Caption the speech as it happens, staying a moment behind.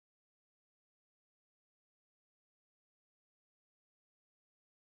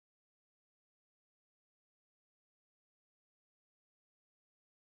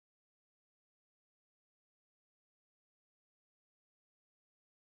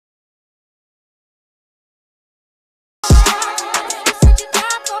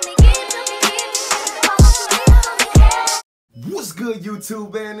good,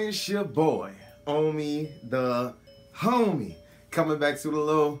 YouTube, and it's your boy, OmmieTheHomie, coming back to the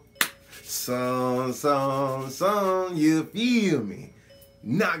little song, you feel me?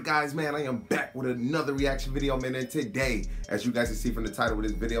 Nah, guys, man, I am back with another reaction video, man, and today, as you guys can see from the title of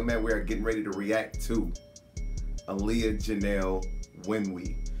this video, man, we are getting ready to react to Aliya Janell, When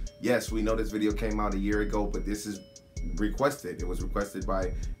We. Yes, we know this video came out a year ago, but this is requested. It was requested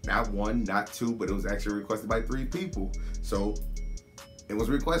by not one, not two, but it was actually requested by 3 people. So it was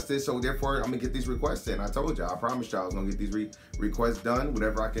requested, so therefore I'm gonna get these requests in. I told y'all, I promised y'all I was gonna get these requests done,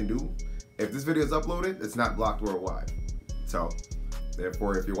 whatever I can do. If this video is uploaded, it's not blocked worldwide. So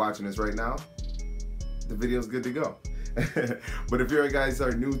therefore, if you're watching this right now, the video is good to go. But if you guys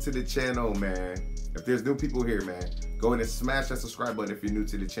are new to the channel, man, if there's new people here, man, go ahead and smash that subscribe button if you're new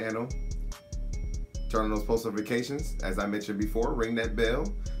to the channel. Turn on those post notifications, as I mentioned before, ring that bell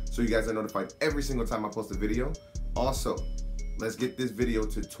so you guys are notified every single time I post a video. Also, let's get this video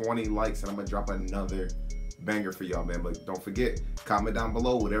to 20 likes and I'm gonna drop another banger for y'all, man. But don't forget, comment down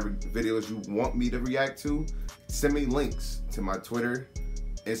below whatever videos you want me to react to. Send me links to my Twitter,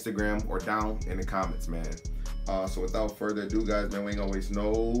 Instagram, or down in the comments, man. So without further ado, guys, man, we ain't gonna waste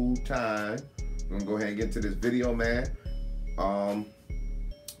no time. We're gonna go ahead and get to this video, man.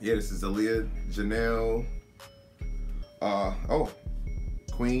 Yeah, this is Aliya Janell. Oh,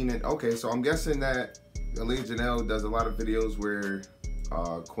 Queen. And okay, so I'm guessing that Aliya Janell does a lot of videos where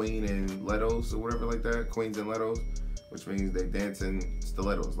Queen and Lettos or whatever like that. Queens and Lettos, which means they dance in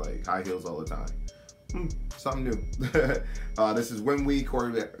stilettos, like high heels all the time. Something new. This is When We,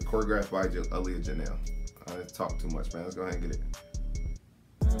 choreographed by Aliya Janell. I talk too much, man. Let's go ahead and get it.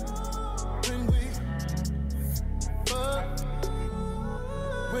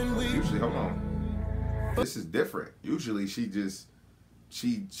 Usually, hold on. This is different. Usually she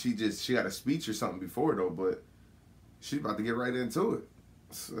got a speech or something before though, but she's about to get right into it.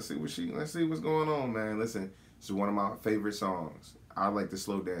 So let's see what's going on, man. Listen, this is one of my favorite songs. I like to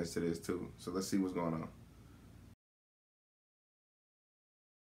slow dance to this too. So let's see what's going on.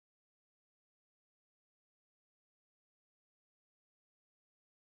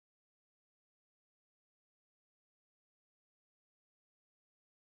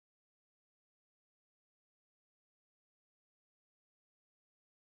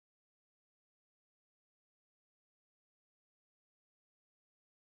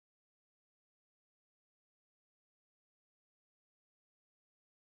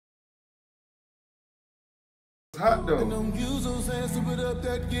 It's hot though.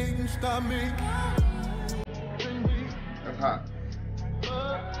 That's hot.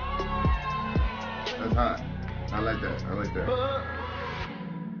 That's hot. I like that. I like that.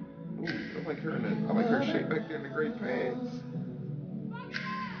 Ooh, I like her in it. I like her shape back there in the gray pants.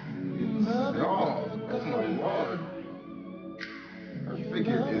 Oh my Lord. Her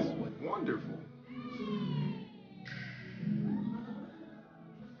figure is wonderful.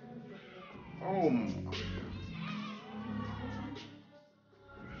 Oh my.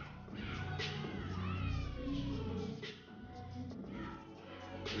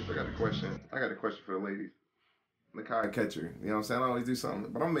 I got a question. I got a question for the ladies. Look how I catch her. You know what I'm saying? I always do something,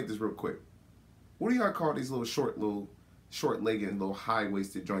 but I'm gonna make this real quick. What do y'all call these little short-legged, little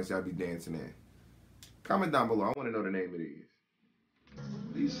high-waisted joints y'all be dancing in? Comment down below. I want to know the name of these.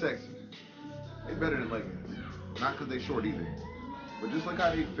 These sexy. They better than leggings. Not because they short either, but just look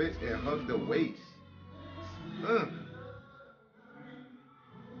how they fit and hug the waist.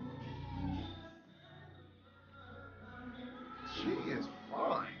 She is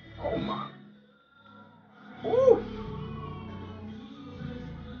fine. Oh my. Ooh.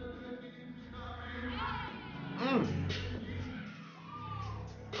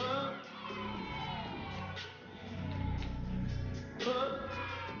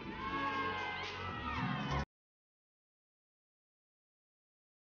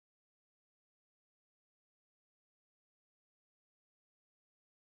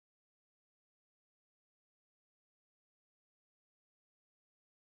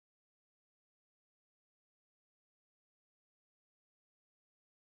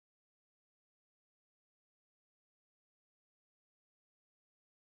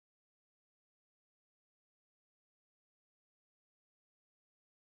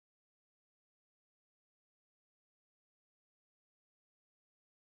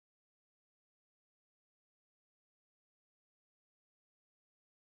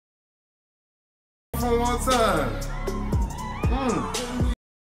 One more time.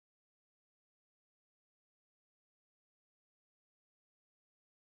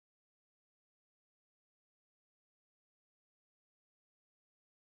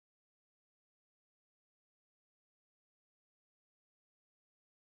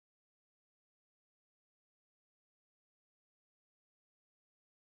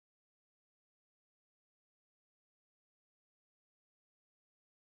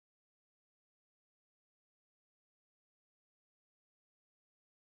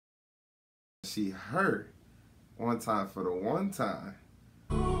 see her one time for the one time.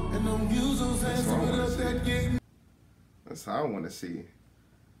 That's how I want to see.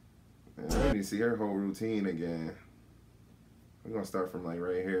 Man, I need to see her whole routine again. We're gonna start from like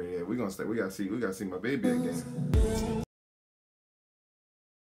right here. Yeah, we gotta see my baby again.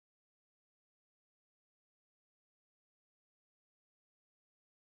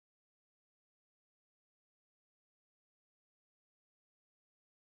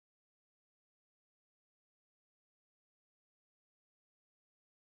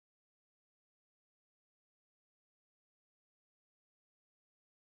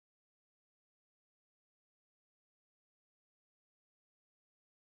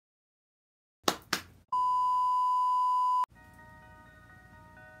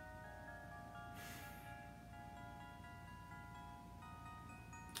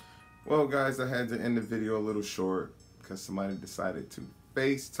 Well, guys, I had to end the video a little short because somebody decided to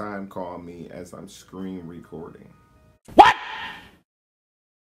FaceTime call me as I'm screen recording. What?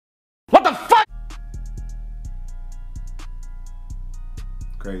 What the fuck?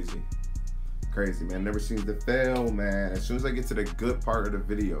 Crazy. Crazy, man. Never seems to fail, man. As soon as I get to the good part of the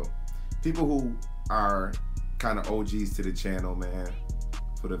video, people who are kind of OGs to the channel, man,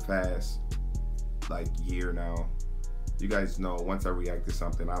 for the past like year now, you guys know once I react to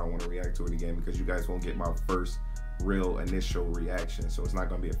something, I don't want to react to it again because you guys won't get my first real initial reaction. So it's not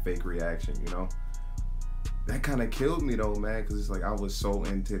going to be a fake reaction, you know? That kind of killed me though, man, because it's like I was so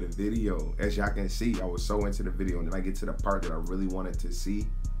into the video. As y'all can see, I was so into the video, and then I get to the part that I really wanted to see.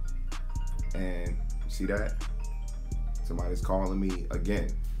 And see that? Somebody's calling me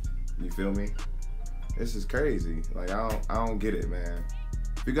again. You feel me? This is crazy. Like I don't get it, man.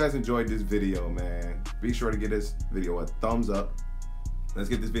 If you guys enjoyed this video, man, be sure to give this video a thumbs up. Let's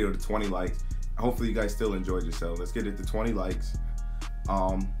get this video to 20 likes. Hopefully you guys still enjoyed yourself. Let's get it to 20 likes.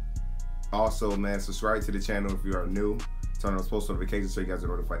 Also, man, subscribe to the channel if you are new. Turn on those post notifications so you guys are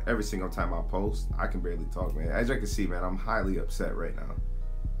notified every single time I post. I can barely talk, man. As you can see, man, I'm highly upset right now.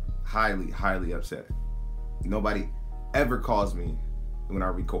 Highly upset. Nobody ever calls me when I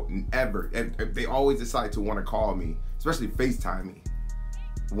record. Ever. They always decide to want to call me, especially FaceTime me,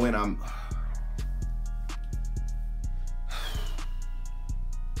 when I'm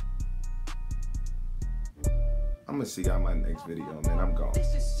gonna see y'all in my next video, man. I'm gone.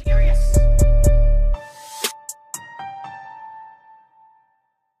 This is serious.